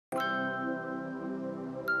Hello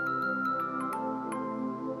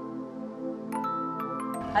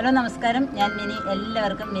നമസ്കാരം, ഞാൻ mini.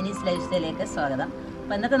 എല്ലാവർക്കും മിനീസ് ലൈഫ് സ്റ്റൈലിലേക്ക് സ്വാഗതം.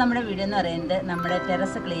 അപ്പോൾ ഇന്നത്തെ നമ്മുടെ വീഡിയോ എന്ന് പറയുന്നത് നമ്മുടെ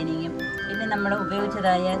ടെറസ് ക്ലീനിങ്ങും പിന്നെ നമ്മൾ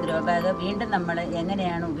ഉപയോഗിച്ചതായ ഗ്രോ ബാഗ് വീണ്ടും നമ്മൾ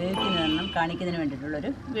എങ്ങനെയാണ് ഉപയോഗിക്കുന്നതെന്നും കാണിക്കുന്നതിന്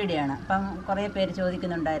വേണ്ടിയിട്ടുള്ളൊരു വീഡിയോ ആണ്. അപ്പം കുറേ പേര്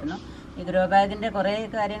ചോദിക്കുന്നുണ്ടായിരുന്നു. ഈ ഗ്രോ ബാഗിൻ്റെ കുറേ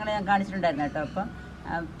കാര്യങ്ങൾ ഞാൻ കാണിച്ചിട്ടുണ്ടായിരുന്നു കേട്ടോ. അപ്പം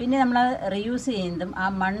പിന്നെ നമ്മൾ റീയൂസ് ചെയ്യുന്നതും ആ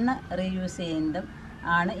മണ്ണ് റീയൂസ് ചെയ്യുന്നതും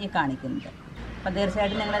ആണ് ഈ കാണിക്കുന്നത്. അപ്പം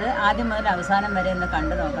തീർച്ചയായിട്ടും നിങ്ങളത് ആദ്യം മുതൽ അവസാനം വരെ ഒന്ന്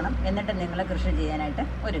കണ്ടു നോക്കണം. എന്നിട്ട് നിങ്ങൾ കൃഷി ചെയ്യാനായിട്ട്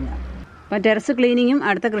ഒരുങ്ങുക. അപ്പോൾ ടെറസ് ക്ലീനിങ്ങും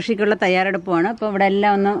അടുത്ത കൃഷിക്കുള്ള തയ്യാറെടുപ്പുമാണ്. അപ്പോൾ ഇവിടെ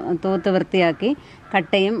എല്ലാം ഒന്ന് തൂത്ത് വൃത്തിയാക്കി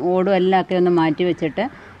കട്ടയും ഓടും എല്ലാം ഒക്കെ ഒന്ന് മാറ്റി വെച്ചിട്ട്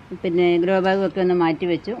പിന്നെ ഗ്രോ ബാഗും ഒക്കെ ഒന്ന് മാറ്റി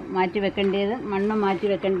വെച്ചു. മാറ്റി വെക്കേണ്ടതും മണ്ണ് മാറ്റി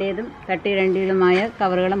വെക്കേണ്ടതും തട്ടിയിടേണ്ടതുമായ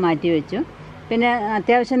കവറുകൾ മാറ്റി വെച്ചു. പിന്നെ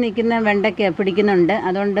അത്യാവശ്യം നിൽക്കുന്ന വെണ്ടയ്ക്ക് പിടിക്കുന്നുണ്ട്,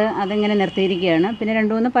 അതുകൊണ്ട് അതിങ്ങനെ നിർത്തിയിരിക്കുകയാണ്. പിന്നെ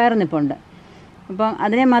 2-3 പയർ നിൽപ്പുണ്ട്. അപ്പോൾ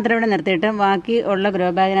അതിനെ മാത്രം ഇവിടെ നിർത്തിയിട്ട് ബാക്കി ഉള്ള ഗ്രോ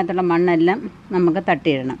ബാഗിനകത്തുള്ള മണ്ണെല്ലാം നമുക്ക്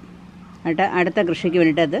തട്ടിയിടണം. എന്നിട്ട് അടുത്ത കൃഷിക്ക്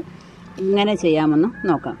വേണ്ടിയിട്ട് അത് ഇങ്ങനെ ചെയ്യാമെന്ന്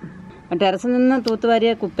നോക്കാം. അപ്പം ടെറസിൽ നിന്ന്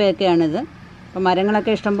തൂത്തുവാരിയ കുപ്പയൊക്കെയാണിത്. അപ്പോൾ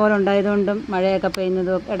മരങ്ങളൊക്കെ ഇഷ്ടംപോലെ ഉണ്ടായതുകൊണ്ടും മഴയൊക്കെ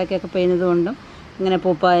പെയ്യുന്നതും ഇടയ്ക്കൊക്കെ പെയ്യുന്നതുകൊണ്ടും ഇങ്ങനെ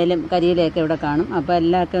പൂപ്പായാലും കരിയിലൊക്കെ ഇവിടെ കാണും. അപ്പോൾ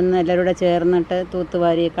എല്ലാവർക്കും ഒന്ന് എല്ലാവരും കൂടെ ചേർന്നിട്ട്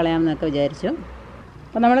തൂത്തുവാരി കളയാമെന്നൊക്കെ വിചാരിച്ചു.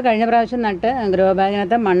 അപ്പോൾ നമ്മൾ കഴിഞ്ഞ പ്രാവശ്യം നട്ട് ഗ്രോ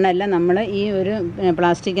ബാഗിനകത്ത് മണ്ണെല്ലാം നമ്മൾ ഈ ഒരു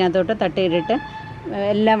പ്ലാസ്റ്റിക്കിനകത്തോട്ട് തട്ടിയിട്ടിട്ട്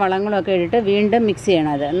എല്ലാ വളങ്ങളൊക്കെ ഇട്ടിട്ട് വീണ്ടും മിക്സ്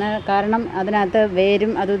ചെയ്യണം. അത് എന്നാൽ കാരണം അതിനകത്ത്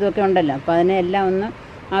വേരും അതും ഇതൊക്കെ ഉണ്ടല്ലോ. അപ്പോൾ അതിനെ എല്ലാം ഒന്ന്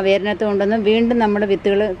ആ വേരിനകത്ത് കൊണ്ടുവന്ന് വീണ്ടും നമ്മൾ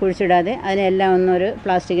വിത്തുകൾ കുഴിച്ചിടാതെ അതിനെല്ലാം ഒന്നൊരു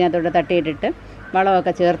പ്ലാസ്റ്റിക്കിനകത്തോട്ട് തട്ടിയിട്ടിട്ട്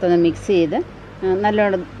വളമൊക്കെ ചേർത്തൊന്ന് മിക്സ് ചെയ്ത്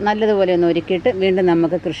നല്ലതുപോലെ ഒന്ന് ഒരുക്കിയിട്ട് വീണ്ടും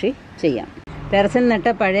നമുക്ക് കൃഷി ചെയ്യാം. ടെറസിൽ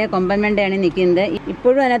നിന്നിട്ട് പഴയ കൊമ്പൻ വെണ്ടയാണ് നിൽക്കുന്നത്.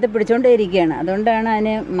 ഇപ്പോഴും അതിനകത്ത് പിടിച്ചുകൊണ്ടേ ഇരിക്കുകയാണ്. അതുകൊണ്ടാണ്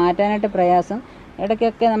അതിനെ മാറ്റാനായിട്ട് പ്രയാസം.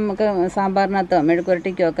 ഇടയ്ക്കൊക്കെ നമുക്ക് സാമ്പാറിനകത്തോ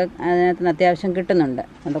മെഴുക്കുരട്ടിക്കോ ഒക്കെ അതിനകത്ത് അത്യാവശ്യം കിട്ടുന്നുണ്ട്.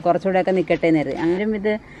 അപ്പോൾ കുറച്ചുകൂടെയൊക്കെ നിൽക്കട്ടെ എന്ന് കരുതി. ആരും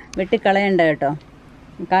ഇത് വെട്ടിക്കളയണ്ട കേട്ടോ,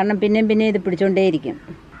 കാരണം പിന്നെയും ഇത് പിടിച്ചുകൊണ്ടേയിരിക്കും.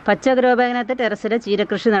 പച്ച ഗ്രോ ബാഗിനകത്ത് ടെറസിൽ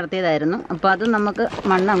ചീരകൃഷി നടത്തിയതായിരുന്നു. അപ്പോൾ അത് നമുക്ക്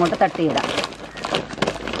മണ്ണ് അങ്ങോട്ട് തട്ടിയിടാം.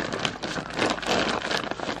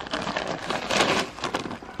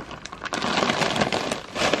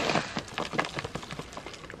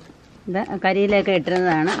 ഇത് കരിയിലൊക്കെ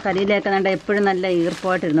ഇട്ടിരുന്നതാണ്. കരിയിലൊക്കെ കണ്ട എപ്പോഴും നല്ല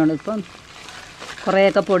ഈർപ്പമായിട്ടിരുന്നുള്ളൂ. ഇപ്പം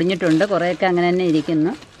കുറേയൊക്കെ പൊടിഞ്ഞിട്ടുണ്ട്, കുറേയൊക്കെ അങ്ങനെ തന്നെ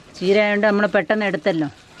ഇരിക്കുന്നു. ചീര ആയതുകൊണ്ട് നമ്മൾ പെട്ടെന്ന് എടുത്തല്ലോ,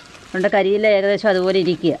 അതുകൊണ്ട് കരിയില ഏകദേശം അതുപോലെ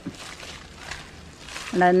ഇരിക്കുക.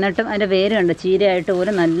 എന്നിട്ടും അതിൻ്റെ വേര് കണ്ട് ചീരയായിട്ട്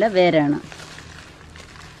പോലും നല്ല വേരാണ്.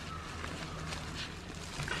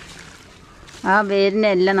 ആ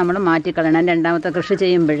വേരിനെ എല്ലാം നമ്മൾ മാറ്റിക്കളയണം രണ്ടാമത്തെ കൃഷി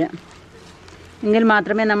ചെയ്യുമ്പോൾ. എങ്കിൽ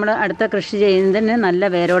മാത്രമേ നമ്മൾ അടുത്ത കൃഷി ചെയ്യുന്നതിന് നല്ല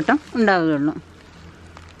വേരോട്ടം ഉണ്ടാവുകയുള്ളൂ.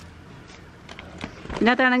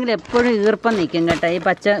 ഇതിനകത്താണെങ്കിൽ എപ്പോഴും ഈർപ്പം നിൽക്കും കേട്ടോ. ഈ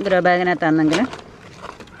പച്ച ഗ്രോ ബാഗിനകത്താണെങ്കിൽ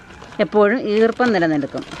എപ്പോഴും ഈർപ്പം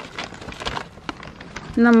നിലനിൽക്കും.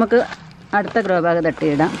 നമുക്ക് അടുത്ത ഗ്രോ ബാഗ്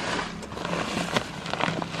തട്ടിയിടാം.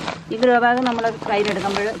 ഈ ഗ്രോ ബാഗ് നമ്മൾ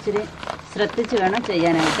കയ്യിലെടുക്കുമ്പോൾ ഇച്ചിരി ശ്രദ്ധിച്ച് വേണം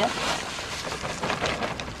ചെയ്യാനായിട്ട്.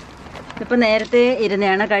 ഇപ്പം നേരത്തെ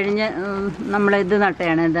ഇരുന്നതാണ്, കഴിഞ്ഞ് നമ്മളിത്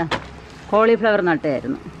നട്ടയാണ്. എന്താ കോളിഫ്ലവർ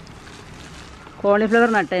നട്ടയായിരുന്നു.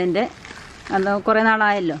 കോളിഫ്ലവർ നട്ടതിൻ്റെ അന്ന് കുറേ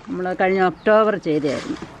നാളായല്ലോ, നമ്മൾ കഴിഞ്ഞ ഒക്ടോബർ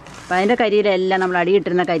ചെയ്തതായിരുന്നു. അപ്പം അതിൻ്റെ കരിയിലെല്ലാം നമ്മൾ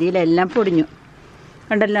അടിയിട്ടിരുന്ന കരിയിലെല്ലാം പൊടിഞ്ഞു.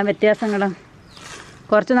 കണ്ടെല്ലാം വ്യത്യാസങ്ങൾ.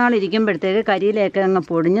 കുറച്ച് നാളിരിക്കുമ്പോഴത്തേക്ക് കരിയിലൊക്കെ അങ്ങ്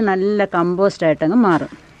പൊടിഞ്ഞ് നല്ല കമ്പോസ്റ്റായിട്ടങ്ങ്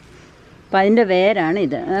മാറും. അപ്പം അതിൻ്റെ വേരാണ്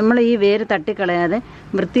ഇത്. നമ്മൾ ഈ വേര് തട്ടിക്കളയാതെ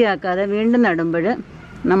വൃത്തിയാക്കാതെ വീണ്ടും നടുമ്പോൾ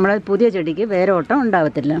നമ്മൾ പുതിയ ചെടിക്ക് വേരോട്ടം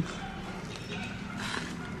ഉണ്ടാകത്തില്ല.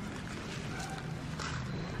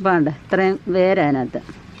 അപ്പോൾ ഉണ്ട് ഇത്രയും വേരതിനകത്ത്.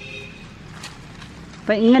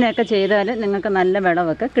 അപ്പം ഇങ്ങനെയൊക്കെ ചെയ്താൽ നിങ്ങൾക്ക് നല്ല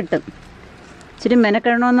വിളവൊക്കെ കിട്ടും. ഇച്ചിരി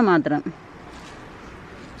മെനക്കെടണമെന്ന് മാത്രം.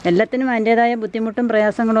 എല്ലാത്തിനും അതിൻ്റേതായ ബുദ്ധിമുട്ടും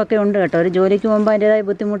പ്രയാസങ്ങളും ഒക്കെ ഉണ്ട് കേട്ടോ. ഒരു ജോലിക്ക് പോകുമ്പോൾ അതിൻ്റേതായ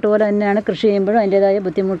ബുദ്ധിമുട്ട് പോലെ തന്നെയാണ് കൃഷി ചെയ്യുമ്പോഴും അതിൻ്റേതായ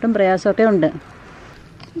ബുദ്ധിമുട്ടും പ്രയാസമൊക്കെ ഉണ്ട്.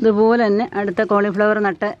 ഇതുപോലെ തന്നെ അടുത്ത കോളിഫ്ലവർ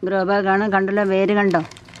നട്ട ഗ്രോ ബാഗാണ്. കണ്ടല്ലോ വേര്, കണ്ടല്ലോ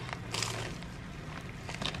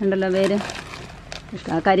വേര്.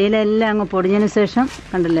 ആ കരിയിലെല്ലാം അങ്ങ് പൊടിഞ്ഞതിന് ശേഷം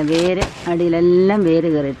കണ്ടല്ലോ വേര്, അടിയിലെല്ലാം വേര്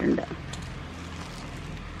കയറിയിട്ടുണ്ട്.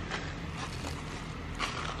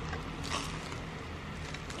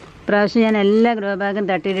 ഇപ്രാവശ്യം ഞാൻ എല്ലാ ഗ്രോ ബാഗും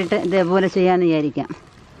തട്ടിയിട്ടിട്ട് ഇതേപോലെ ചെയ്യാമെന്ന് വിചാരിക്കാം.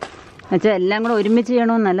 എന്നുവെച്ചാൽ എല്ലാം കൂടെ ഒരുമിച്ച്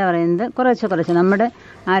ചെയ്യണമെന്നല്ല പറയുന്നത്, കുറച്ച് നമ്മുടെ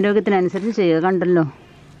ആരോഗ്യത്തിനനുസരിച്ച് ചെയ്യുക.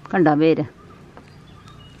 കണ്ടോ വേര്,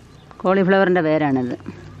 കോളിഫ്ലവറിൻ്റെ വേരാണിത്.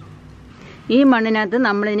 ഈ മണ്ണിനകത്ത്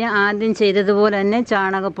നമ്മളിനി ആദ്യം ചെയ്തതുപോലെ തന്നെ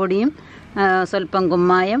ചാണകപ്പൊടിയും സ്വല്പം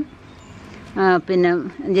കുമ്മായം പിന്നെ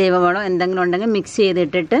ജൈവവളം എന്തെങ്കിലും ഉണ്ടെങ്കിൽ മിക്സ്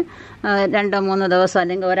ചെയ്തിട്ടിട്ട് 2-3 ദിവസം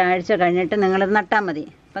അല്ലെങ്കിൽ ഒരാഴ്ച കഴിഞ്ഞിട്ട് നിങ്ങളത് നട്ടാൽ മതി.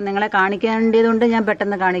 അപ്പം നിങ്ങളെ കാണിക്കേണ്ടതുകൊണ്ട് ഞാൻ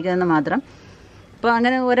പെട്ടെന്ന് കാണിക്കുന്നതെന്ന് മാത്രം. അപ്പോൾ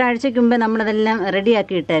അങ്ങനെ ഒരാഴ്ചയ്ക്ക് മുമ്പേ നമ്മളതെല്ലാം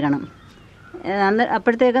റെഡിയാക്കി ഇട്ടേക്കണം.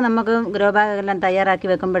 അപ്പോഴത്തേക്ക് നമുക്ക് ഗ്രോ ബാഗെല്ലാം തയ്യാറാക്കി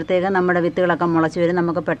വെക്കുമ്പോഴത്തേക്ക് നമ്മുടെ വിത്തുകളൊക്കെ മുളച്ച് വരും.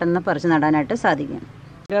 നമുക്ക് പെട്ടെന്ന് പറിച്ച് നടാനായിട്ട് സാധിക്കും.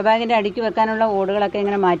 ഗ്രോ ബാഗിൻ്റെ അടിക്ക് വെക്കാനുള്ള ഓടുകളൊക്കെ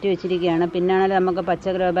ഇങ്ങനെ മാറ്റി വെച്ചിരിക്കുകയാണ്. പിന്നാണെങ്കിൽ നമുക്ക് പച്ച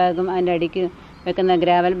ഗ്രോ ബാഗും അതിൻ്റെ അടിക്ക് വെക്കുന്ന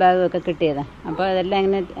ഗ്രാവൽ ബാഗൊക്കെ കിട്ടിയതാണ്. അപ്പോൾ അതെല്ലാം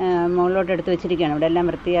ഇങ്ങനെ മുകളിലോട്ട് എടുത്ത് വെച്ചിരിക്കുകയാണ്. ഇവിടെ എല്ലാം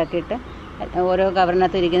വൃത്തിയാക്കിയിട്ട് ഓരോ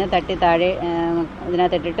കവറിനകത്ത് ഇരിക്കുന്ന തട്ടി താഴെ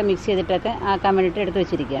ഇതിനകത്തിട്ടിട്ട് മിക്സ് ചെയ്തിട്ടൊക്കെ ആക്കാൻ വേണ്ടിയിട്ട് എടുത്ത്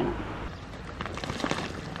വെച്ചിരിക്കുകയാണ്.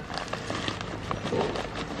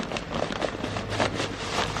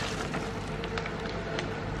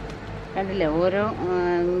 കണ്ടില്ലേ, ഓരോ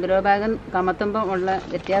ഗ്രോ ബാഗും കമത്തുമ്പം ഉള്ള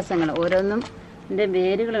വ്യത്യാസങ്ങൾ, ഓരോന്നും ഇതിൻ്റെ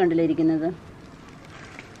വേരുകൾ കണ്ടില്ലേ ഇരിക്കുന്നത്.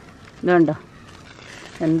 ഇതുണ്ടോ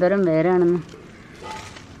എന്തോരം വേരാണെന്ന്.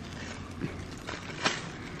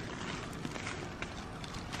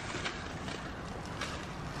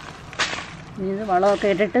 ഇത് വളമൊക്കെ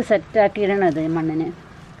ഇട്ടിട്ട് സെറ്റാക്കി ഇടണം ഇത് മണ്ണിന്.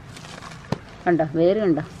 കണ്ടോ വേര്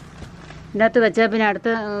കണ്ടോ. ഇതിനകത്ത് വെച്ചാൽ പിന്നെ അടുത്ത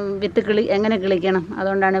വിത്ത് എങ്ങനെ കിളിക്കണം.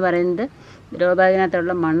 അതുകൊണ്ടാണ് പറയുന്നത് ഗ്രോ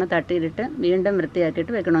ബാഗിനകത്തുള്ള മണ്ണ് തട്ടിയിട്ടിട്ട് വീണ്ടും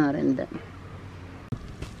വൃത്തിയാക്കിയിട്ട് വെക്കണമെന്ന് പറയുന്നത്.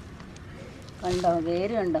 കണ്ടോ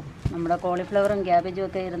വേര് കണ്ടോ. നമ്മുടെ കോളിഫ്ലവറും ക്യാബേജും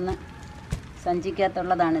ഒക്കെ ഇരുന്ന്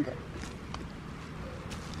സഞ്ചിക്കകത്തുള്ളതാണിത്.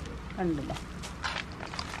 കണ്ടില്ല,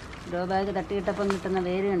 ഗ്രോ ബാഗ് തട്ടിയിട്ടപ്പം കിട്ടുന്ന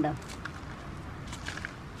വേര് കണ്ടോ.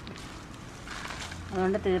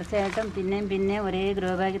 അതുകൊണ്ട് തീർച്ചയായിട്ടും പിന്നെയും ഒരേ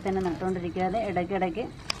ഗ്രോ ബാഗിൽ തന്നെ നട്ടുകൊണ്ടിരിക്കാതെ ഇടയ്ക്കിടയ്ക്ക്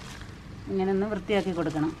ഇങ്ങനെയൊന്ന് വൃത്തിയാക്കി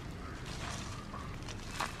കൊടുക്കണം.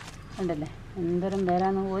 കണ്ടല്ലേ എന്തോരം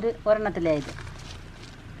വേരാന്ന് ഒരെണ്ണത്തിലായത്.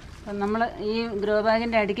 അപ്പം നമ്മൾ ഈ ഗ്രോ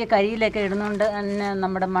ബാഗിൻ്റെ അടിക്ക് കരിയിലൊക്കെ ഇടുന്നതുകൊണ്ട് തന്നെ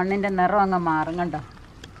നമ്മുടെ മണ്ണിൻ്റെ നിറം അങ്ങ് മാറും. കണ്ടോ,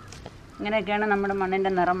 ഇങ്ങനെയൊക്കെയാണ് നമ്മുടെ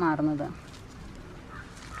മണ്ണിൻ്റെ നിറം മാറുന്നത്.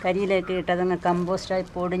 കരിയിലൊക്കെ ഇട്ടതങ്ങ് കമ്പോസ്റ്റായി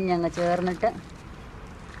പൊടിഞ്ഞങ്ങ് ചേർന്നിട്ട്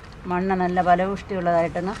മണ്ണ് നല്ല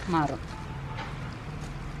ഫലപുഷ്ടിയുള്ളതായിട്ടങ്ങ് മാറും.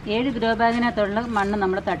 7 ഗ്രോ ബാഗിനകത്തുള്ള മണ്ണ്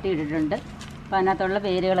നമ്മൾ തട്ടിയിട്ടിട്ടുണ്ട്. അപ്പോൾ അതിനകത്തുള്ള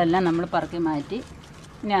വേരുകളെല്ലാം നമ്മൾ പറക്കി മാറ്റി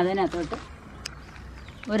ഇനി അതിനകത്തോട്ട്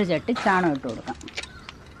ഒരു ചട്ടി ചാണകം ഇട്ട് കൊടുക്കാം.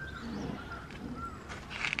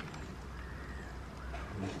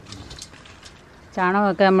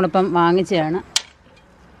 ചാണകമൊക്കെ നമ്മളിപ്പം വാങ്ങിച്ചതാണ്.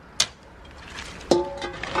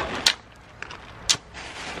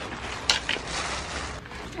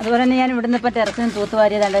 അതുപോലെ തന്നെ ഞാൻ ഇവിടുന്ന് ഇപ്പോൾ ടെറസിന്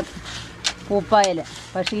തൂത്തുവാരിയതാണ്ട് പൂപ്പായൽ.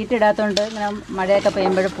 അപ്പോൾ ഷീറ്റ് ഇടാത്തതുകൊണ്ട് ഇങ്ങനെ മഴയൊക്കെ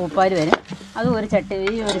പെയ്യുമ്പോൾ പൂപ്പാൽ വരും. അതും ഒരു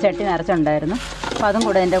ചട്ടി നിറച്ചുണ്ടായിരുന്നു. അപ്പോൾ അതും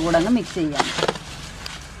കൂടെ എൻ്റെ കൂടെ അങ്ങ് മിക്സ് ചെയ്യാം.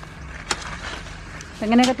 അപ്പം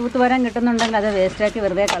ഇങ്ങനെയൊക്കെ തൂത്തുവാരാൻ കിട്ടുന്നുണ്ടെങ്കിൽ അത് വേസ്റ്റാക്കി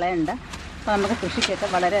വെറുതെ കളയണ്ട. അപ്പോൾ നമുക്ക് കൃഷിക്കൊക്കെ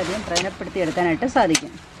വളരെയധികം പ്രയോജനപ്പെടുത്തിയെടുക്കാനായിട്ട്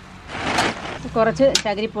സാധിക്കും. കുറച്ച്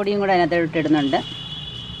ചകിരിപ്പൊടിയും കൂടെ അതിനകത്ത് ഇട്ടിടുന്നുണ്ട്.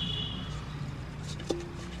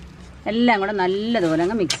 എല്ലാം കൂടെ നല്ലതുപോലെ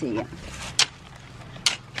അങ്ങ് മിക്സ് ചെയ്യാം.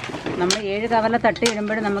 നമ്മൾ 7 കവറിൽ തട്ടി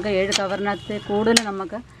ഇടുമ്പോഴും നമുക്ക് 7 കവറിനകത്ത് കൂടുതൽ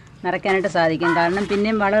നമുക്ക് നിറയ്ക്കാനായിട്ട് സാധിക്കും. കാരണം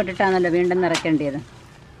പിന്നെയും വളം ഇട്ടിട്ടാണല്ലോ വീണ്ടും നിറയ്ക്കേണ്ടത്.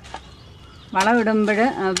 വളം ഇടുമ്പോൾ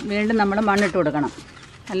വീണ്ടും നമ്മൾ മണ്ണിട്ട് കൊടുക്കണം.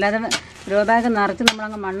 അല്ലാതെ ഗ്രോ ബാഗ് നിറച്ച്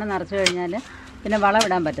നമ്മളങ്ങ് മണ്ണ് നിറച്ച് കഴിഞ്ഞാൽ പിന്നെ വളം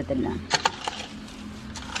ഇടാൻ പറ്റത്തില്ല.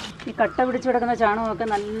 ഈ കട്ട പിടിച്ച് കിടക്കുന്ന ചാണകമൊക്കെ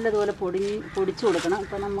നല്ലതുപോലെ പൊടിച്ചു കൊടുക്കണം.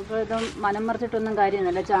 അപ്പോൾ നമുക്ക് ഇത് മനം മറിച്ചിട്ടൊന്നും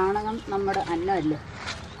കാര്യമൊന്നുമില്ല. ചാണകം നമ്മുടെ അന്നമല്ലേ.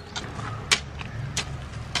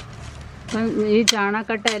 അപ്പം ഈ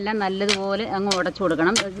ചാണകക്കട്ടയെല്ലാം നല്ലതുപോലെ അങ്ങ് ഉടച്ചു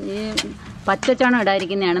കൊടുക്കണം. ഈ പച്ചച്ചാണം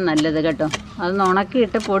ഇടാതിരിക്കുന്നതാണ് നല്ലത് കേട്ടോ. അതൊന്ന്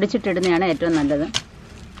ഉണക്കിയിട്ട് പൊടിച്ചിട്ടിടുന്നതാണ് ഏറ്റവും നല്ലത്.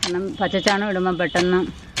 കാരണം പച്ചച്ചാണം ഇടുമ്പം പെട്ടെന്ന്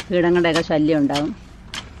കീടങ്ങളുടെയൊക്കെ ശല്യം ഉണ്ടാകും.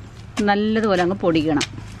 നല്ലതുപോലെ അങ്ങ് പൊടിക്കണം.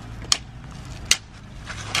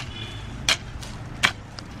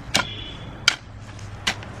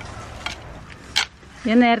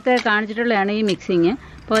 ഞാൻ നേരത്തെ കാണിച്ചിട്ടുള്ളതാണ് ഈ മിക്സിങ്.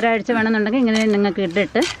 ഇപ്പോൾ ഒരാഴ്ച വേണമെന്നുണ്ടെങ്കിൽ ഇങ്ങനെ നിങ്ങൾക്ക്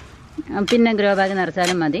ഇട്ടിട്ട് പിന്നെ ഗ്രോ ബാഗ്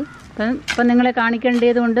നിറച്ചാലും മതി. ഇപ്പം നിങ്ങളെ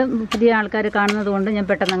കാണിക്കേണ്ടത് കൊണ്ട് പുതിയ ആൾക്കാർ കാണുന്നത് കൊണ്ട് ഞാൻ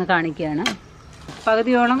പെട്ടെന്ന് അങ്ങ് കാണിക്കുകയാണ്.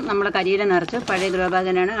 പകുതിയോളം നമ്മൾ കരിയില നിറച്ചു. പഴയ ഗ്രോ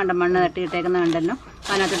ബാഗിനാണ് കണ്ട മണ്ണ് തട്ടിയിട്ടേക്കുന്നത് കണ്ടല്ലോ.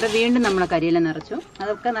 അതിനകത്തോട്ട് വീണ്ടും നമ്മൾ കരിയില നിറച്ചു.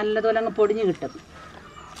 അതൊക്കെ നല്ലതുപോലെ അങ്ങ് പൊടിഞ്ഞ് കിട്ടും.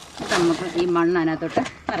 അപ്പം നമുക്ക് ഈ മണ്ണ് അതിനകത്തോട്ട്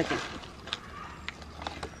നിറയ്ക്കാം.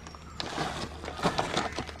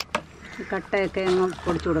 കട്ടയൊക്കെ അങ്ങ്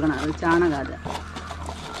പൊടിച്ചു കൊടുക്കണം. അത് ചാണകം.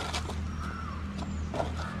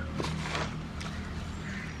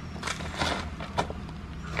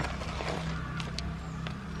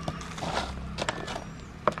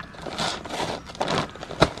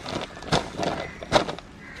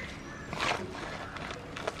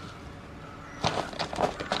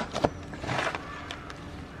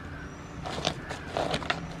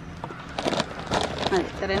 മതി,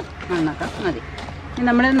 ഇത്രയും മണ്ണൊക്കെ മതി. ഇനി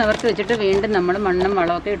നമ്മൾ നിവർത്തി വെച്ചിട്ട് വീണ്ടും നമ്മൾ മണ്ണും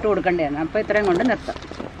വളമൊക്കെ ഇട്ട് കൊടുക്കേണ്ടതാണ്. അപ്പോൾ ഇത്രയും കൊണ്ട് നിർത്താം.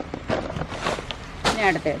 ഇനി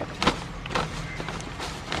അടുത്ത എടുക്കാം.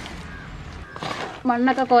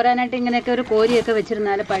 മണ്ണൊക്കെ കോരാനായിട്ട് ഇങ്ങനെയൊക്കെ ഒരു കോരിയൊക്കെ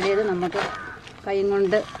വെച്ചിരുന്നാൽ പഴയത് നമുക്ക് കൈ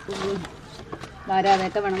കൊണ്ട്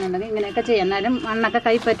വാരാതെയൊക്കെ വേണമെന്നുണ്ടെങ്കിൽ ഇങ്ങനെയൊക്കെ ചെയ്യാം. എന്നാലും മണ്ണൊക്കെ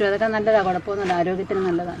കൈപ്പറ്റും. അതൊക്കെ നല്ലതാണ്, കുഴപ്പമൊന്നുമില്ല. ആരോഗ്യത്തിന്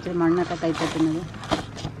നല്ലതാണ് ഇച്ചിരി മണ്ണൊക്കെ കൈപ്പറ്റുന്നത്.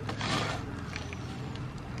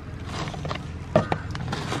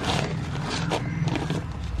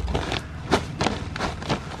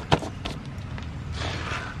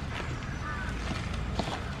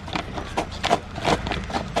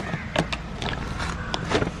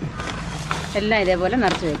 എല്ലാം ഇതേപോലെ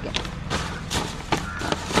നിറച്ച് വയ്ക്കാം.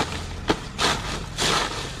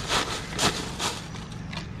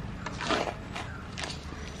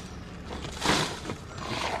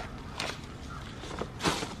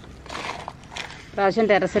 പ്രാവശ്യം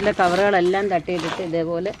ടെറസിലെ കവറുകളെല്ലാം തട്ടിയിട്ടിട്ട്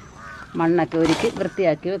ഇതേപോലെ മണ്ണൊക്കെ ഒരുക്കി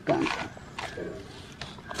വൃത്തിയാക്കി വെക്കുകയാണ്.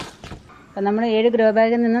 അപ്പം നമ്മൾ 7 ഗ്രോ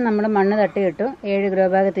ബാഗിൽ നിന്ന് നമ്മൾ മണ്ണ് തട്ടിയിട്ടു. 7 ഗ്രോ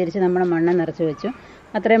ബാഗ് തിരിച്ച് നമ്മൾ മണ്ണ് നിറച്ച് വെച്ചു.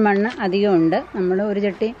 അത്രയും മണ്ണ് അധികമുണ്ട്. നമ്മൾ ഒരു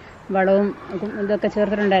ചട്ടി വളവും ഇതൊക്കെ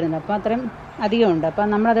ചേർത്തിട്ടുണ്ടായിരുന്നു. അപ്പോൾ അത്രയും അധികമുണ്ട്. അപ്പോൾ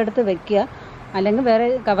നമ്മളതെടുത്ത് വെക്കുക, അല്ലെങ്കിൽ വേറെ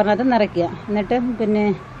കവറിനകത്ത് നിറയ്ക്കുക. എന്നിട്ട് പിന്നെ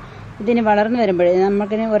ഇതിന് വളർന്നു വരുമ്പോഴേ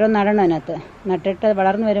നമുക്കിനി ഓരോ നടണം അതിനകത്ത് നട്ടിട്ട്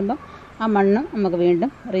വളർന്നു വരുമ്പം ആ മണ്ണ് നമുക്ക്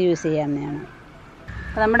വീണ്ടും റീയൂസ് ചെയ്യാവുന്നതാണ്.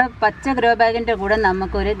 അപ്പോൾ നമ്മുടെ പച്ച ഗ്രോ ബാഗിൻ്റെ കൂടെ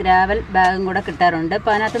നമുക്കൊരു ഗ്രാവൽ ബാഗും കൂടെ കിട്ടാറുണ്ട്.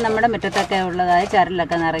 അപ്പോൾ അതിനകത്ത് നമ്മുടെ മുറ്റത്തൊക്കെ ഉള്ളതായ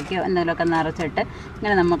ചരലൊക്കെ നിറയ്ക്കുകയോ എന്തെങ്കിലുമൊക്കെ നിറച്ചിട്ട്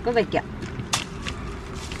ഇങ്ങനെ നമുക്ക്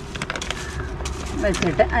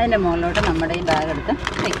വെച്ചിട്ട് അതിൻ്റെ മുകളിലോട്ട് നമ്മുടെ ഈ ബാഗ് എടുത്ത്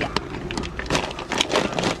വയ്ക്കാം.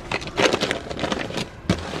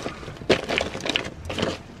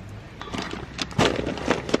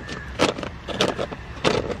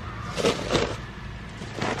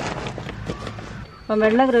 അപ്പം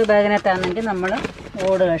വെള്ള ഗ്രൂ ബാഗിനകത്താണെങ്കിൽ നമ്മൾ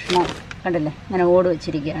ഓട് കഷ്ണം കണ്ടില്ലേ, അങ്ങനെ ഓട്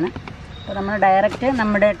വെച്ചിരിക്കുകയാണ്. അപ്പോൾ നമ്മൾ ഡയറക്റ്റ്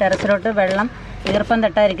നമ്മുടെ ടെറസിലോട്ട് വെള്ളം ഈർപ്പം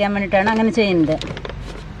തട്ടാതിരിക്കാൻ വേണ്ടിയിട്ടാണ് അങ്ങനെ ചെയ്യുന്നത്.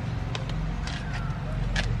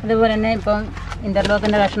 അതുപോലെ തന്നെ ഇപ്പം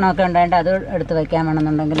ഇൻ്റർലോക്കിൻ്റെ കഷ്ണമൊക്കെ ഉണ്ടായിട്ട് അത് എടുത്ത് വയ്ക്കാൻ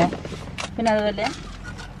വേണമെന്നുണ്ടെങ്കിൽ, പിന്നെ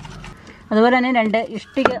അതുപോലെ തന്നെ 2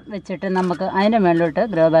 ഇഷ്ടിക വെച്ചിട്ട് നമുക്ക് അതിൻ്റെ മുകളിലോട്ട്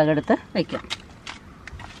ഗ്രോ ബാഗ് എടുത്ത് വയ്ക്കാം.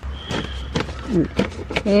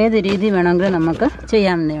 ഏത് രീതി വേണമെങ്കിലും നമുക്ക്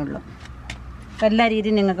ചെയ്യാവുന്നേ ഉള്ളൂ. എല്ലാ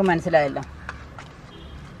രീതിയും നിങ്ങൾക്ക് മനസ്സിലായല്ലോ.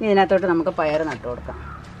 ഇതിനകത്തോട്ട് നമുക്ക് പയർ നട്ടു കൊടുക്കാം.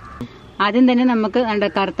 ആദ്യം തന്നെ നമുക്ക് നല്ല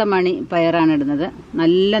കറുത്ത മണി പയറാണ് ഇടുന്നത്.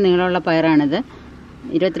 നല്ല നീളമുള്ള പയറാണിത്.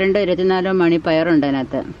 22-24 മണി പയറുണ്ട്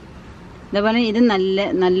അതിനകത്ത്. അതേപോലെ ഇത്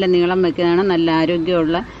നല്ല നീളം വയ്ക്കുന്നതാണ്. നല്ല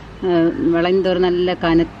ആരോഗ്യമുള്ള വിളഞ്ഞോറും നല്ല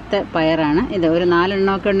കനത്ത പയറാണ് ഇത്. ഒരു 4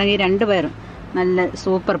 എണ്ണമൊക്കെ ഉണ്ടെങ്കിൽ 2 പയറും നല്ല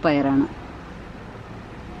സൂപ്പർ പയറാണ്.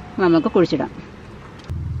 നമുക്ക് കുഴിച്ചിടാം.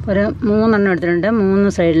 ഒരു 3 എണ്ണം എടുത്തിട്ടുണ്ട്.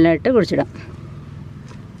 3 സൈഡിലായിട്ട് കുഴിച്ചിടാം.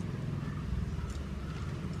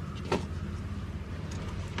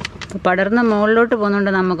 പടർന്ന് മുകളിലോട്ട് പോകുന്നുണ്ട്.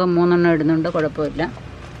 നമുക്ക് 3 എണ്ണം ഇടുന്നുണ്ട്, കുഴപ്പമില്ല.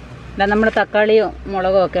 അല്ല നമ്മൾ തക്കാളിയോ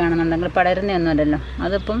മുളകോ ഒക്കെ ആണെന്നുണ്ടെങ്കിൽ പടരുന്നൊന്നുമല്ലല്ലോ,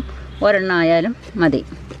 അതിപ്പം 1 എണ്ണം ആയാലും മതി.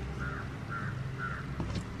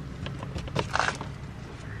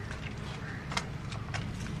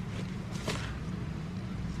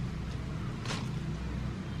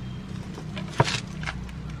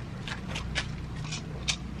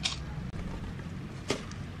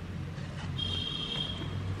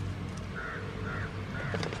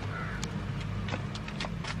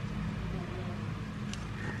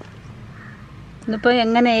 ഇതിപ്പോൾ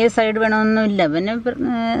എങ്ങനെ ഏത് സൈഡ് വേണമെന്നൊന്നുമില്ല. പിന്നെ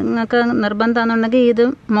നിങ്ങൾക്ക് നിർബന്ധമാണെന്നുണ്ടെങ്കിൽ ഇത്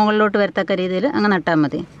മുകളിലോട്ട് വരത്തക്ക രീതിയിൽ അങ്ങ് നട്ടാൽ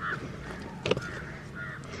മതി.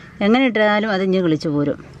 എങ്ങനെ ഇട്ടാലും അത് ഇഞ്ഞ് കിളിച്ച്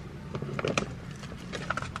പോരും.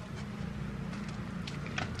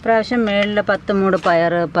 പ്രാവശ്യം മേളിൽ 10 മൂട്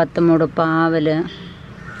പയർ, 10 മൂട് പാവൽ,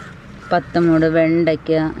 10 മൂട്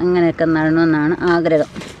വെണ്ടയ്ക്ക അങ്ങനെയൊക്കെ നടണമെന്നാണ് ആഗ്രഹം.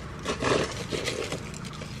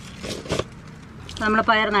 നമ്മൾ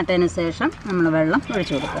പയർ നട്ടതിന് ശേഷം നമ്മൾ വെള്ളം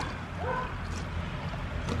ഒഴിച്ചു കൊടുക്കുക.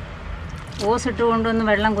 ഓസിട്ട് കൊണ്ടൊന്നും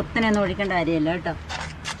വെള്ളം കുത്തനെയൊന്നും ഒഴിക്കേണ്ട കാര്യമില്ല കേട്ടോ.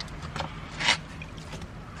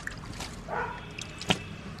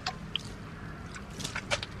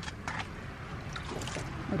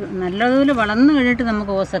 ഒരു നല്ലതുപോലെ വളർന്നു കഴിഞ്ഞിട്ട്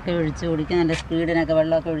നമുക്ക് ഓസൊക്കെ ഒഴിച്ച് കുടിക്കാം. നല്ല സ്പീഡിനൊക്കെ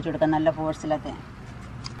വെള്ളമൊക്കെ ഒഴിച്ചു കൊടുക്കാം, നല്ല ഫോഴ്സിലൊക്കെ.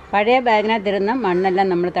 പഴയ ബാഗിനകത്തിരുന്ന മണ്ണെല്ലാം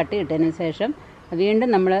നമ്മൾ തട്ടിയിട്ടതിന് ശേഷം വീണ്ടും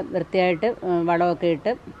നമ്മൾ വൃത്തിയായിട്ട് വളമൊക്കെ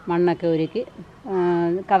ഇട്ട് മണ്ണൊക്കെ ഒരുക്കി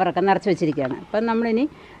കവറൊക്കെ നിറച്ച് വെച്ചിരിക്കുകയാണ്. അപ്പം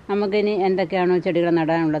നമുക്കിനി എന്തൊക്കെയാണോ ചെടികൾ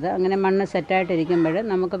നടാനുള്ളത് അങ്ങനെ മണ്ണ് സെറ്റായിട്ടിരിക്കുമ്പോൾ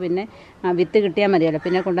നമുക്ക് പിന്നെ വിത്ത് കിട്ടിയാൽ മതിയല്ലോ,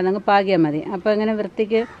 പിന്നെ കൊണ്ടുവന്നങ്ങ് പാകിയാൽ മതി. അപ്പോൾ ഇങ്ങനെ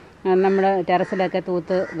വൃത്തിക്ക് നമ്മൾ ടെറസിലൊക്കെ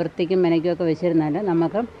തൂത്ത് വൃത്തിക്കും മെനയ്ക്കുമൊക്കെ വെച്ചിരുന്നാൽ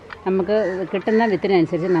നമുക്ക് കിട്ടുന്ന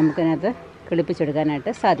വിത്തിനനുസരിച്ച് നമുക്കതിനകത്ത്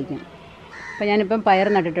കിളിപ്പിച്ചെടുക്കാനായിട്ട് സാധിക്കും. അപ്പോൾ ഞാനിപ്പം പയർ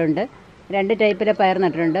നട്ടിട്ടുണ്ട്. 2 ടൈപ്പിലെ പയർ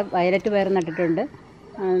നട്ടിട്ടുണ്ട്. വയലറ്റ് പയർ നട്ടിട്ടുണ്ട്,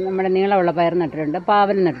 നമ്മുടെ നീളമുള്ള പയർ നട്ടിട്ടുണ്ട്,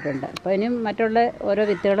 പാവൽ നട്ടിട്ടുണ്ട്. അപ്പോൾ ഇനിയും മറ്റുള്ള ഓരോ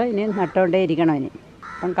വിത്തുകളും ഇനി നട്ടുകൊണ്ടേ ഇരിക്കണം ഇനി.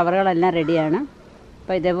 അപ്പം കവറുകളെല്ലാം റെഡിയാണ്.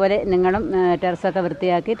 അപ്പോൾ ഇതേപോലെ നിങ്ങളും ടെറസൊക്കെ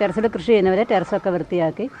വൃത്തിയാക്കി, ടെറസിൽ കൃഷി ചെയ്യുന്നവരെ ടെറസൊക്കെ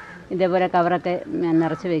വൃത്തിയാക്കി ഇതേപോലെ കവറൊക്കെ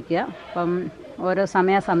നിറച്ച് വയ്ക്കുക. അപ്പം ഓരോ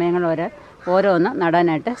സമയങ്ങൾ ഓരോന്ന്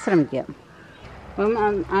നടാനായിട്ട് ശ്രമിക്കുക. അപ്പം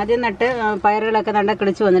ആദ്യം നട്ട് പയറുകളൊക്കെ നല്ല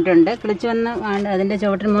കിളിച്ച് വന്നിട്ടുണ്ട്. കിളിച്ച് വന്ന് അതിൻ്റെ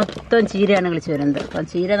ചുവട്ടിൽ മൊത്തം ചീരയാണ് കിളിച്ച് വരുന്നത്. അപ്പം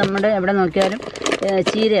ചീര നമ്മുടെ എവിടെ നോക്കിയാലും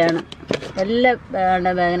ചീരയാണ്.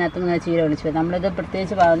 എല്ലാ ബാഗിനകത്തും ഇങ്ങനെ ചീര കിളിച്ച് വരും. നമ്മളിത്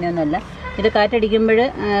പ്രത്യേകിച്ച് പാകുന്നൊന്നുമല്ല. ഇത് കാറ്റടിക്കുമ്പോൾ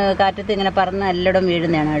കാറ്റത്ത് ഇങ്ങനെ പറന്ന് എല്ലായിടം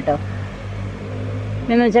വീഴുന്നതാണ് കേട്ടോ.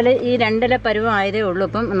 എന്ന് വെച്ചാൽ ഈ 2 ഇല പരുവം ആയതേ ഉള്ളൂ.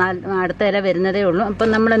 ഇപ്പം അടുത്ത ഇല വരുന്നതേ ഉള്ളൂ. അപ്പം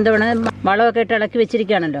നമ്മൾ എന്ത് വേണം, വളമൊക്കെ ഇട്ട് ഇളക്കി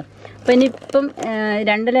വെച്ചിരിക്കുകയാണല്ലോ. അപ്പം ഇനിയിപ്പം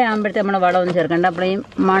 2 ആകുമ്പോഴത്തെ നമ്മൾ വളമൊന്നും ചേർക്കണ്ട. അപ്പോൾ ഈ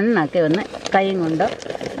മണ്ണൊക്കെ ഒന്ന് കൈ കൊണ്ടോ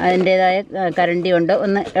അതിൻ്റേതായ കരണ്ടി കൊണ്ടോ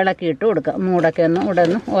ഒന്ന് ഇളക്കിയിട്ട് കൊടുക്കുക. മൂടൊക്കെ ഒന്ന്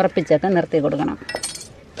ഉറപ്പിച്ചൊക്കെ നിർത്തി കൊടുക്കണം.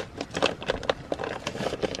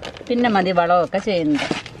 പിന്നെ മതി വളമൊക്കെ ചെയ്യുന്നത്.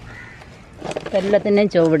 എല്ലാത്തിൻ്റെയും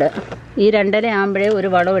ചുവട് ഈ 2 ആകുമ്പോഴേ ഒരു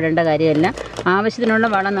വളം ഇടേണ്ട കാര്യമല്ല. ആവശ്യത്തിനുള്ള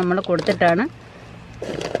വളം നമ്മൾ കൊടുത്തിട്ടാണ്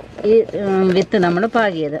ഈ വിത്ത് നമ്മൾ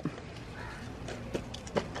പാകിയത്.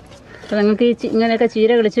 അപ്പോൾ നിങ്ങൾക്ക് ഈ ഇങ്ങനെയൊക്കെ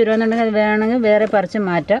ചീര കിളിച്ച് വരുവാന്നുണ്ടെങ്കിൽ അത് വേണമെങ്കിൽ വേറെ പറിച്ച്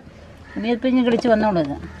മാറ്റാം. ഇതിപ്പോൾ ഇനി കിളിച്ച് വന്നോളൂ.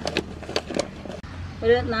 ഇത്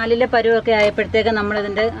ഒരു 4 പരുവൊക്കെ ആയപ്പോഴത്തേക്ക്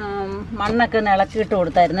നമ്മളിതിൻ്റെ മണ്ണൊക്കെ ഒന്ന് ഇളക്കിയിട്ട്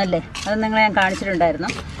കൊടുത്തായിരുന്നു അല്ലേ? അത് നിങ്ങളെ ഞാൻ കാണിച്ചിട്ടുണ്ടായിരുന്നു.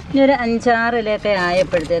 ഇനി ഒരു 5-6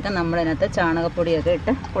 ആയപ്പോഴത്തേക്ക് നമ്മളിതിനകത്ത് ചാണകപ്പൊടിയൊക്കെ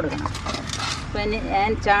ഇട്ട് കൊടുക്കണം. അപ്പോൾ ഇനി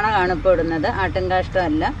ഞാൻ ചാണകമാണ് ഇപ്പോൾ ഇടുന്നത്,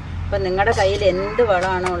 ആട്ടിൻകാഷ്ടമല്ല. അപ്പം നിങ്ങളുടെ കയ്യിൽ എന്ത്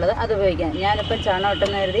വളമാണോ ഉള്ളത് അത് ഉപയോഗിക്കാം. ഞാനിപ്പം ചാണകം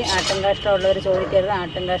ഇട്ടെന്ന് കരുതി ആട്ടിൻകാഷ്ടം ഉള്ളവർ ചോദിക്കരുത്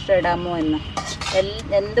ആട്ടിൻകാഷ്ടം ഇടാമോ എന്ന്.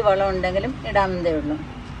 എന്ത് വളം ഉണ്ടെങ്കിലും ഇടാമെന്നേ ഉള്ളൂ.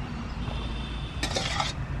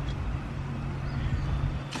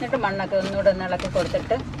 എന്നിട്ട് മണ്ണൊക്കെ ഒന്നുകൂടെ ഒന്ന് ഇളക്കി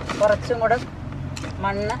കൊടുത്തിട്ട് കുറച്ചും കൂടെ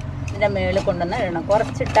മണ്ണ് ഇതിൻ്റെ മേളിൽ കൊണ്ടുവന്ന് ഇടണം.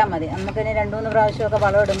 കുറച്ചിട്ടാൽ മതി. നമുക്കിനി 2-3 പ്രാവശ്യമൊക്കെ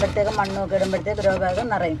വളം ഇടുമ്പോഴത്തേക്ക് മണ്ണൊക്കെ ഇടുമ്പോഴത്തേക്ക് ഗ്രോബാഗ്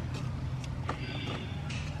നിറയും.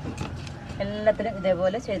 എല്ലാത്തിനും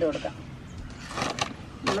ഇതേപോലെ ചെയ്ത് കൊടുക്കാം.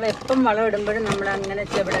 നമ്മളെപ്പം വളം ഇടുമ്പോഴും നമ്മളങ്ങനെ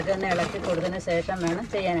ചെവിടൊക്കെ ഒന്ന് ഇളക്കി കൊടുത്തതിന് ശേഷം വേണം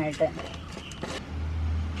ചെയ്യാനായിട്ട്.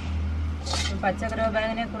 പച്ച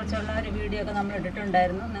ഗ്രോബാഗിനെ കുറിച്ചുള്ള ഒരു വീഡിയോ ഒക്കെ നമ്മൾ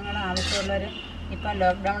ഇട്ടിട്ടുണ്ടായിരുന്നു. നിങ്ങൾ ആവശ്യമുള്ളവർ ഇപ്പം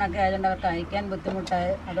ലോക്ക്ഡൗൺ ഒക്കെ ആയതുകൊണ്ട് അവർക്ക് അയക്കാൻ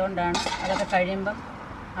ബുദ്ധിമുട്ടായി, അതുകൊണ്ടാണ് അതൊക്കെ കഴിയുമ്പം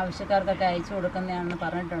ആവശ്യക്കാർക്കൊക്കെ അയച്ചു കൊടുക്കുന്നതാണെന്ന്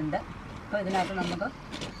പറഞ്ഞിട്ടുണ്ട്. അപ്പോൾ ഇതിനകത്ത് നമുക്ക്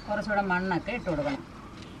കുറച്ചുകൂടെ മണ്ണൊക്കെ ഇട്ട് കൊടുക്കണം.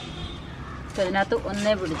 അപ്പോൾ ഇതിനകത്ത്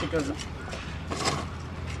ഒന്നേ പിടിച്ചിട്ടുള്ളൂ.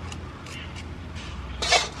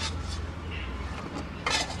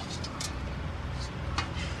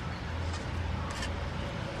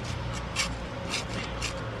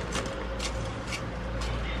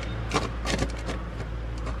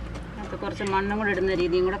 കുറച്ച് മണ്ണും കൂടെ ഇടുന്ന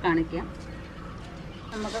രീതിയും കൂടെ കാണിക്കാം.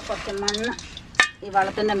 നമുക്ക് കുറച്ച് മണ്ണ് ഈ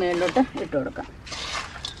വളത്തിൻ്റെ മേളിലോട്ട് ഇട്ട് കൊടുക്കാം.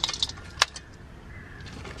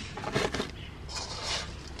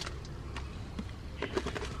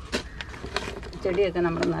 ചെടിയൊക്കെ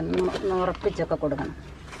നമ്മൾ നല്ല ഉറപ്പിച്ചൊക്കെ കൊടുക്കണം.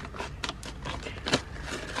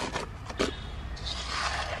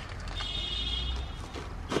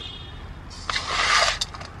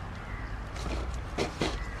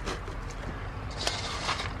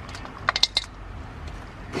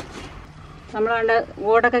 നമ്മളാണ്ട്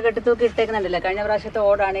ഓടൊക്കെ കെട്ടിത്തൂക്കി ഇട്ടേക്കുന്നുണ്ടല്ലോ. കഴിഞ്ഞ പ്രാവശ്യത്തെ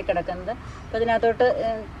ഓടാണ് ഈ കിടക്കുന്നത്. അപ്പോൾ ഇതിനകത്തോട്ട്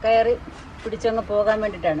കയറി പിടിച്ചങ്ങ് പോകാൻ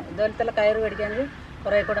വേണ്ടിയിട്ടാണ്. ഇതുപോലത്തെ കയറ് പിടിക്കാമെങ്കിൽ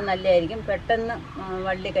കുറേ കൂടെ നല്ലതായിരിക്കും. പെട്ടെന്ന്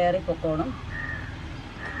വള്ളി കയറി പൊക്കോളും.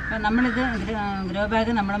 അപ്പോൾ നമ്മളിത്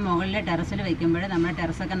ഗ്രോബാഗ് നമ്മുടെ മുകളിലെ ടെറസിൽ വയ്ക്കുമ്പോൾ നമ്മുടെ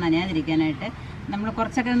ടെറസൊക്കെ നനയാതിരിക്കാനായിട്ട് നമ്മൾ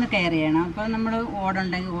കുറച്ചൊക്കെ ഒന്ന് കെയർ ചെയ്യണം. അപ്പോൾ നമ്മൾ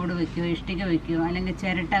ഓടുണ്ടെങ്കിൽ ഓട് വയ്ക്കുകയോ ഇഷ്ടിക വയ്ക്കുകയോ അല്ലെങ്കിൽ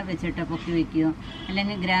ചിരട്ട വെച്ചിട്ട് പൊക്കി വയ്ക്കുകയോ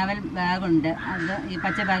അല്ലെങ്കിൽ ഗ്രാവൽ ബാഗുണ്ട്, അത് ഈ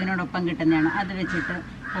പച്ച ബാഗിനോടൊപ്പം കിട്ടുന്നതാണ്, അത് വെച്ചിട്ട്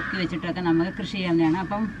പൊക്കി വെച്ചിട്ടൊക്കെ നമുക്ക് കൃഷി ചെയ്യാവുന്നതാണ്.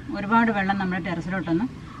 അപ്പം ഒരുപാട് വെള്ളം നമ്മുടെ ടെറസിലോട്ടൊന്നും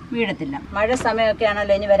വീഴത്തില്ല. മഴ സമയമൊക്കെ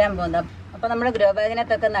ആണല്ലോ ഇനി വരാൻ പോകുന്നത്. അപ്പോൾ നമ്മൾ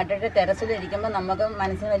ഗ്രോബാഗിനകത്തൊക്കെ നട്ടിട്ട് ടെറസിലിരിക്കുമ്പോൾ നമുക്ക്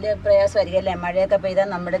മനസ്സിന് വലിയ പ്രയാസമായിരിക്കും അല്ലേ? മഴയൊക്കെ പെയ്താൽ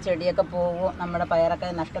നമ്മുടെ ചെടിയൊക്കെ പോകും, നമ്മുടെ പയറൊക്കെ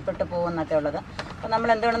നഷ്ടപ്പെട്ടു പോകും എന്നൊക്കെ ഉള്ളത്. അപ്പോൾ നമ്മൾ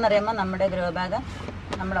എന്തുകൊണ്ടെന്ന് അറിയുമ്പോൾ നമ്മുടെ ഗ്രോബാഗ്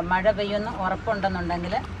നമ്മൾ മഴ പെയ്യുന്ന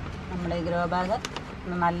ഉറപ്പുണ്ടെന്നുണ്ടെങ്കിൽ നമ്മുടെ ഈ ഗ്രോബാഗ്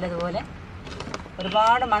നല്ലതുപോലെ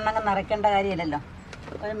ഒരുപാട് മണ്ണങ്ങ് നിറയ്ക്കേണ്ട കാര്യമില്ലല്ലോ.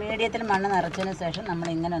 ഒരു മീഡിയത്തിൽ മണ്ണ് നിറച്ചതിന് ശേഷം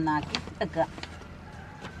നമ്മളിങ്ങനെ ഒന്നാക്കി വെക്കുക.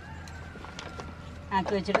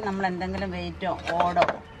 ആക്കി വെച്ചിട്ട് നമ്മൾ എന്തെങ്കിലും വെയിറ്റോ ഓടോ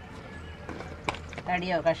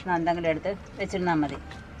തടിയോ കഷ്ണോ എന്തെങ്കിലും എടുത്ത് വെച്ചിരുന്നാൽ മതി.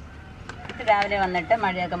 എന്നിട്ട് രാവിലെ വന്നിട്ട്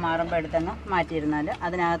മഴയൊക്കെ മാറുമ്പോൾ എടുത്തങ്ങ് മാറ്റിയിരുന്നാൽ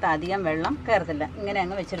അതിനകത്ത് അധികം വെള്ളം കയറത്തില്ല. ഇങ്ങനെ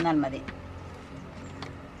അങ്ങ് വെച്ചിരുന്നാൽ മതി.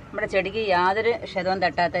 നമ്മുടെ ചെടിക്ക് യാതൊരു ക്ഷതവും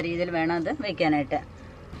തട്ടാത്ത രീതിയിൽ വേണം അത് വയ്ക്കാനായിട്ട്.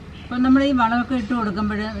 അപ്പോൾ നമ്മൾ ഈ വളമൊക്കെ ഇട്ട്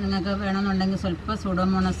കൊടുക്കുമ്പോൾ നിങ്ങൾക്ക് വേണമെന്നുണ്ടെങ്കിൽ സ്വല്പം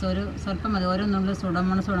സുഡോമോണസ് സ്വല്പം മതി, ഓരോന്നുള്ള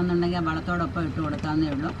സുഡോമോണസ് ഇടുന്നുണ്ടെങ്കിൽ ആ വളത്തോടൊപ്പം ഇട്ട് കൊടുക്കാവുന്നേ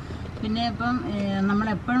ഉള്ളൂ. പിന്നെ ഇപ്പം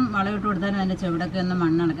നമ്മളെപ്പോഴും വളം ഇട്ട് കൊടുത്താലും അതിൻ്റെ ചുവടൊക്കെ ഒന്ന്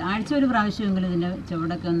മണ്ണിളക്കുക. ആഴ്ച ഒരു പ്രാവശ്യമെങ്കിലും ഇതിൻ്റെ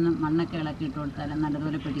ചുവടൊക്കെ ഒന്ന് മണ്ണൊക്കെ ഇളക്കി ഇട്ട് കൊടുത്താലും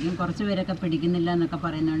നല്ലതുപോലെ പിടിക്കും. കുറച്ച് പേരൊക്കെ പിടിക്കുന്നില്ല എന്നൊക്കെ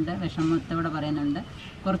പറയുന്നുണ്ട്, വിഷമത്തോടെ പറയുന്നുണ്ട്.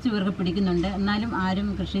 കുറച്ച് പേർക്ക് പിടിക്കുന്നുണ്ട്. എന്നാലും ആരും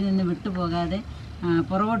കൃഷിയിൽ നിന്ന് വിട്ടുപോകാതെ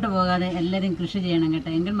പുറകോട്ട് പോകാതെ എല്ലാവരും കൃഷി ചെയ്യണം കേട്ടോ.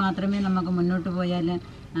 എങ്കിൽ മാത്രമേ നമുക്ക് മുന്നോട്ട് പോയാൽ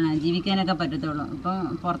ജീവിക്കാനൊക്കെ പറ്റത്തുള്ളൂ. ഇപ്പോൾ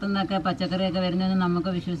പുറത്തുനിന്നൊക്കെ പച്ചക്കറിയൊക്കെ വരുന്നതെന്ന് നമുക്ക്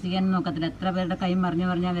വിശ്വസിക്കാനും നോക്കത്തില്ല. എത്ര പേരുടെ കൈ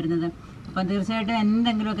മറിഞ്ഞാണ് വരുന്നത്. അപ്പം തീർച്ചയായിട്ടും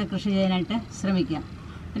എന്തെങ്കിലുമൊക്കെ കൃഷി ചെയ്യാനായിട്ട് ശ്രമിക്കാം.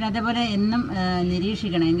 പിന്നെ അതേപോലെ എന്നും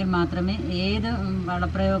നിരീക്ഷിക്കണം. എങ്കിൽ മാത്രമേ ഏത്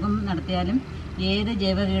വളപ്രയോഗം നടത്തിയാലും ഏത്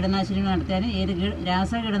ജൈവ കീടനാശിനികൾ നടത്തിയാലും ഏത്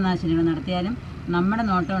രാസ കീടനാശിനികൾ നടത്തിയാലും നമ്മുടെ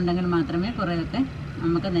നോട്ടം ഉണ്ടെങ്കിൽ മാത്രമേ കുറേയൊക്കെ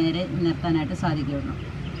നമുക്ക് നേരെ നിർത്താനായിട്ട് സാധിക്കുകയുള്ളൂ.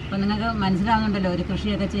 അപ്പോൾ നിങ്ങൾക്ക് മനസ്സിലാകുന്നുണ്ടല്ലോ ഒരു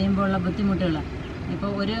കൃഷിയൊക്കെ ചെയ്യുമ്പോൾ ഉള്ള ബുദ്ധിമുട്ടുകൾ. ഇപ്പോൾ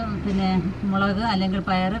ഒരു മുളക് അല്ലെങ്കിൽ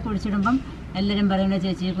പയർ കുഴിച്ചിടുമ്പം എല്ലാവരും പറയുന്നത്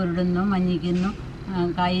ചേച്ചി കുരുടുന്നു, മഞ്ഞിക്കുന്നു,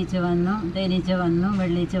 കായ്ച്ച വന്നു, തേനീച്ച വന്നു,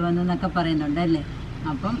 വെള്ളീച്ച വന്നു എന്നൊക്കെ പറയുന്നുണ്ട് അല്ലേ.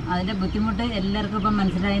 അപ്പം അതിൻ്റെ ബുദ്ധിമുട്ട് എല്ലാവർക്കും ഇപ്പം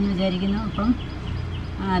മനസ്സിലായെന്ന് വിചാരിക്കുന്നു. ഇപ്പം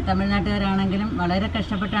തമിഴ്നാട്ടുകാരാണെങ്കിലും വളരെ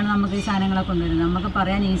കഷ്ടപ്പെട്ടാണ് നമുക്ക് ഈ സാധനങ്ങളൊക്കെ കൊണ്ടുവരുന്നത്. നമുക്ക്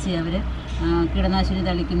പറയാൻ ഈസി, അവർ കീടനാശിനി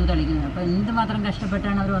തളിക്കുന്നു. അപ്പോൾ എന്തുമാത്രം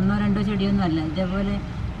കഷ്ടപ്പെട്ടാണ് അവർ 1-2 ചെടിയൊന്നും അല്ല. ഇതേപോലെ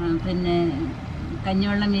പിന്നെ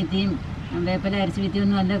കഞ്ഞിവെള്ളം വീത്തിയും വേപ്പില അരച്ച്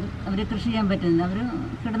വീത്തിയൊന്നും അല്ല അവർ കൃഷി ചെയ്യാൻ പറ്റുന്നത്. അവർ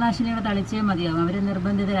കീടനാശിനികൾ തളിച്ചേ മതിയാകും. അവർ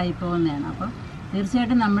നിർബന്ധിതരായി പോകുന്നതാണ്. അപ്പം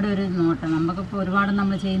തീർച്ചയായിട്ടും നമ്മുടെ ഒരു നോട്ടം, നമുക്കിപ്പോൾ ഒരുപാട്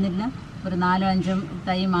നമ്മൾ ചെയ്യുന്നില്ല, ഒരു 4-5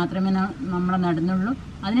 തൈ മാത്രമേ നമ്മൾ നടുന്നുള്ളൂ.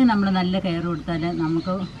 അതിന് നമ്മൾ നല്ല കെയർ കൊടുത്താൽ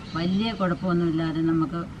നമുക്ക് വലിയ കുഴപ്പമൊന്നുമില്ലാതെ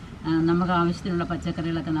നമുക്ക് ആവശ്യത്തിനുള്ള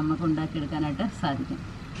പച്ചക്കറികളൊക്കെ നമുക്ക് ഉണ്ടാക്കിയെടുക്കാനായിട്ട് സാധിക്കും.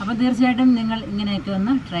 അപ്പോൾ തീർച്ചയായിട്ടും നിങ്ങൾ ഇങ്ങനെയൊക്കെ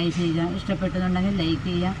ഒന്ന് ട്രൈ ചെയ്യുക. ഇഷ്ടപ്പെട്ടെന്നുണ്ടെങ്കിൽ ലൈക്ക്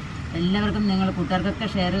ചെയ്യുക. എല്ലാവർക്കും നിങ്ങൾ കൂട്ടുകാർക്കൊക്കെ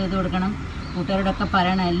ഷെയർ ചെയ്ത് കൊടുക്കണം. കൂട്ടുകാരോടൊക്കെ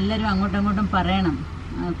പറയണം, എല്ലാവരും അങ്ങോട്ടും പറയണം.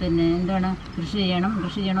 പിന്നെ എന്താണ് കൃഷി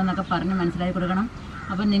ചെയ്യണമെന്നൊക്കെ പറഞ്ഞ് മനസ്സിലാക്കി കൊടുക്കണം.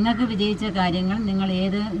 അപ്പോൾ നിങ്ങൾക്ക് വിജയിച്ച കാര്യങ്ങൾ, നിങ്ങൾ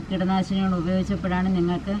ഏത് കീടനാശിനികൾ ഉപയോഗിച്ചപ്പോഴാണ്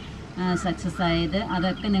നിങ്ങൾക്ക് സക്സസ് ആയത്,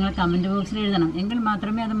 അതൊക്കെ നിങ്ങൾ കമൻറ്റ് ബോക്സിൽ എഴുതണം. എങ്കിൽ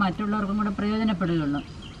മാത്രമേ അത് മറ്റുള്ളവർക്കും കൂടെ പ്രയോജനപ്പെടുകയുള്ളൂ.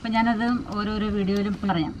 അപ്പോൾ ഞാനത് ഓരോരോ വീഡിയോയിലും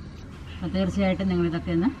പറയാം. അപ്പോൾ തീർച്ചയായിട്ടും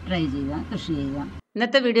നിങ്ങളിതൊക്കെ ഒന്ന് ട്രൈ ചെയ്യുക, കൃഷി ചെയ്യുക.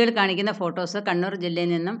 ഇന്നത്തെ വീഡിയോയിൽ കാണിക്കുന്ന ഫോട്ടോസ് കണ്ണൂർ ജില്ലയിൽ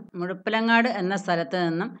നിന്നും മുഴപ്പിലങ്ങാട് എന്ന സ്ഥലത്ത്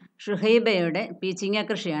നിന്നും ഷുഹൈബയുടെ പീച്ചിങ്ങ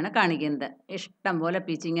കൃഷിയാണ് കാണിക്കുന്നത്. ഇഷ്ടം പോലെ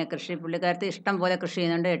പീച്ചിങ്ങ കൃഷി, പുള്ളിക്കാരത്ത് ഇഷ്ടം പോലെ കൃഷി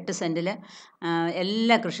ചെയ്യുന്നുണ്ട്. 8 സെൻറ്റിൽ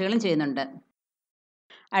എല്ലാ കൃഷികളും ചെയ്യുന്നുണ്ട്.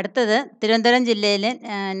 അടുത്തത് തിരുവനന്തപുരം ജില്ലയിലെ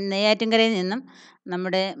നെയ്യാറ്റിൻകരയിൽ നിന്നും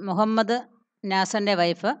നമ്മുടെ മുഹമ്മദ് നാസറിൻ്റെ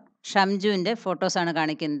വൈഫ് ഷംജുവിൻ്റെ ഫോട്ടോസാണ്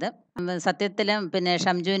കാണിക്കുന്നത്. സത്യത്തിൽ പിന്നെ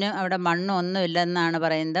ഷംജുവിന് അവിടെ മണ്ണൊന്നും ഇല്ലെന്നാണ്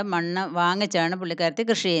പറയുന്നത്. മണ്ണ് വാങ്ങിച്ചാണ് പുള്ളിക്കാരത്തി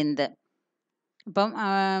കൃഷി ചെയ്യുന്നത്. അപ്പം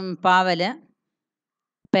പാവൽ,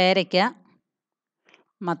 പേരയ്ക്ക,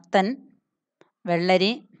 മത്തൻ,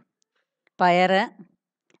 വെള്ളരി, പയർ,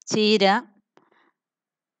 ചീര,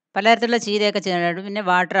 പലതരത്തിലുള്ള ചീരയൊക്കെ ചെയ്യുന്നുണ്ട്. പിന്നെ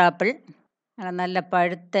വാട്ടർ ആപ്പിൾ, നല്ല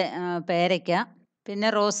പഴുത്ത പേരയ്ക്ക, പിന്നെ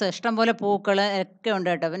റോസ്, ഇഷ്ടംപോലെ പൂക്കൾ ഒക്കെ ഉണ്ട്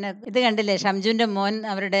കേട്ടോ. പിന്നെ ഇത് കണ്ടില്ലേ, ഷംജുവിൻ്റെ മോൻ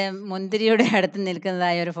അവരുടെ മുന്തിരിയുടെ അടുത്ത്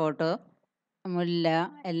നിൽക്കുന്നതായ ഒരു ഫോട്ടോ. മുല്ല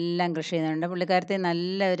എല്ലാം കൃഷി ചെയ്യുന്നുണ്ട്. പുള്ളിക്കാരത്തി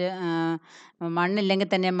നല്ലൊരു മണ്ണില്ലെങ്കിൽ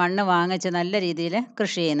തന്നെ മണ്ണ് വാങ്ങിച്ച് നല്ല രീതിയിൽ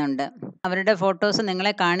കൃഷി ചെയ്യുന്നുണ്ട്. അവരുടെ ഫോട്ടോസ്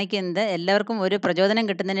നിങ്ങളെ കാണിക്കുന്നത് എല്ലാവർക്കും ഒരു പ്രചോദനം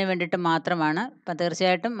കിട്ടുന്നതിന് വേണ്ടിയിട്ട് മാത്രമാണ്. അപ്പം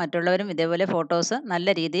തീർച്ചയായിട്ടും മറ്റുള്ളവരും ഇതേപോലെ ഫോട്ടോസ്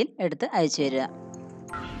നല്ല രീതിയിൽ എടുത്ത് അയച്ചു തരിക.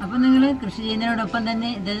 അപ്പോൾ നിങ്ങൾ കൃഷി ചെയ്യുന്നതിനോടൊപ്പം തന്നെ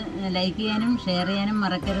ഇത് ലൈക്ക് ചെയ്യാനും ഷെയർ ചെയ്യാനും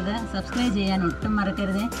മറക്കരുത്. സബ്സ്ക്രൈബ് ചെയ്യാൻ ഒട്ടും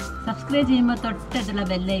മറക്കരുത്. സബ്സ്ക്രൈബ് ചെയ്യുമ്പോൾ തൊട്ടടുത്തുള്ള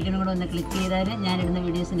ബെല്ലൈക്കണും കൂടെ ഒന്ന് ക്ലിക്ക് ചെയ്താൽ ഞാനിടുന്ന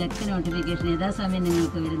വീഡിയോസിൻ്റെ ഒക്കെ നോട്ടിഫിക്കേഷൻ യഥാസമയം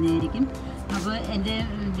നിങ്ങൾക്ക് വരുന്നതായിരിക്കും. അപ്പോൾ എൻ്റെ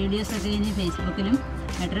വീഡിയോസൊക്കെ ഇനി ഫേസ്ബുക്കിലും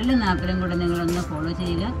ട്വിറ്ററിലും ആപ്പിലും കൂടെ നിങ്ങളൊന്ന് ഫോളോ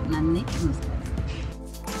ചെയ്യുക. നന്ദി, നമസ്കാരം.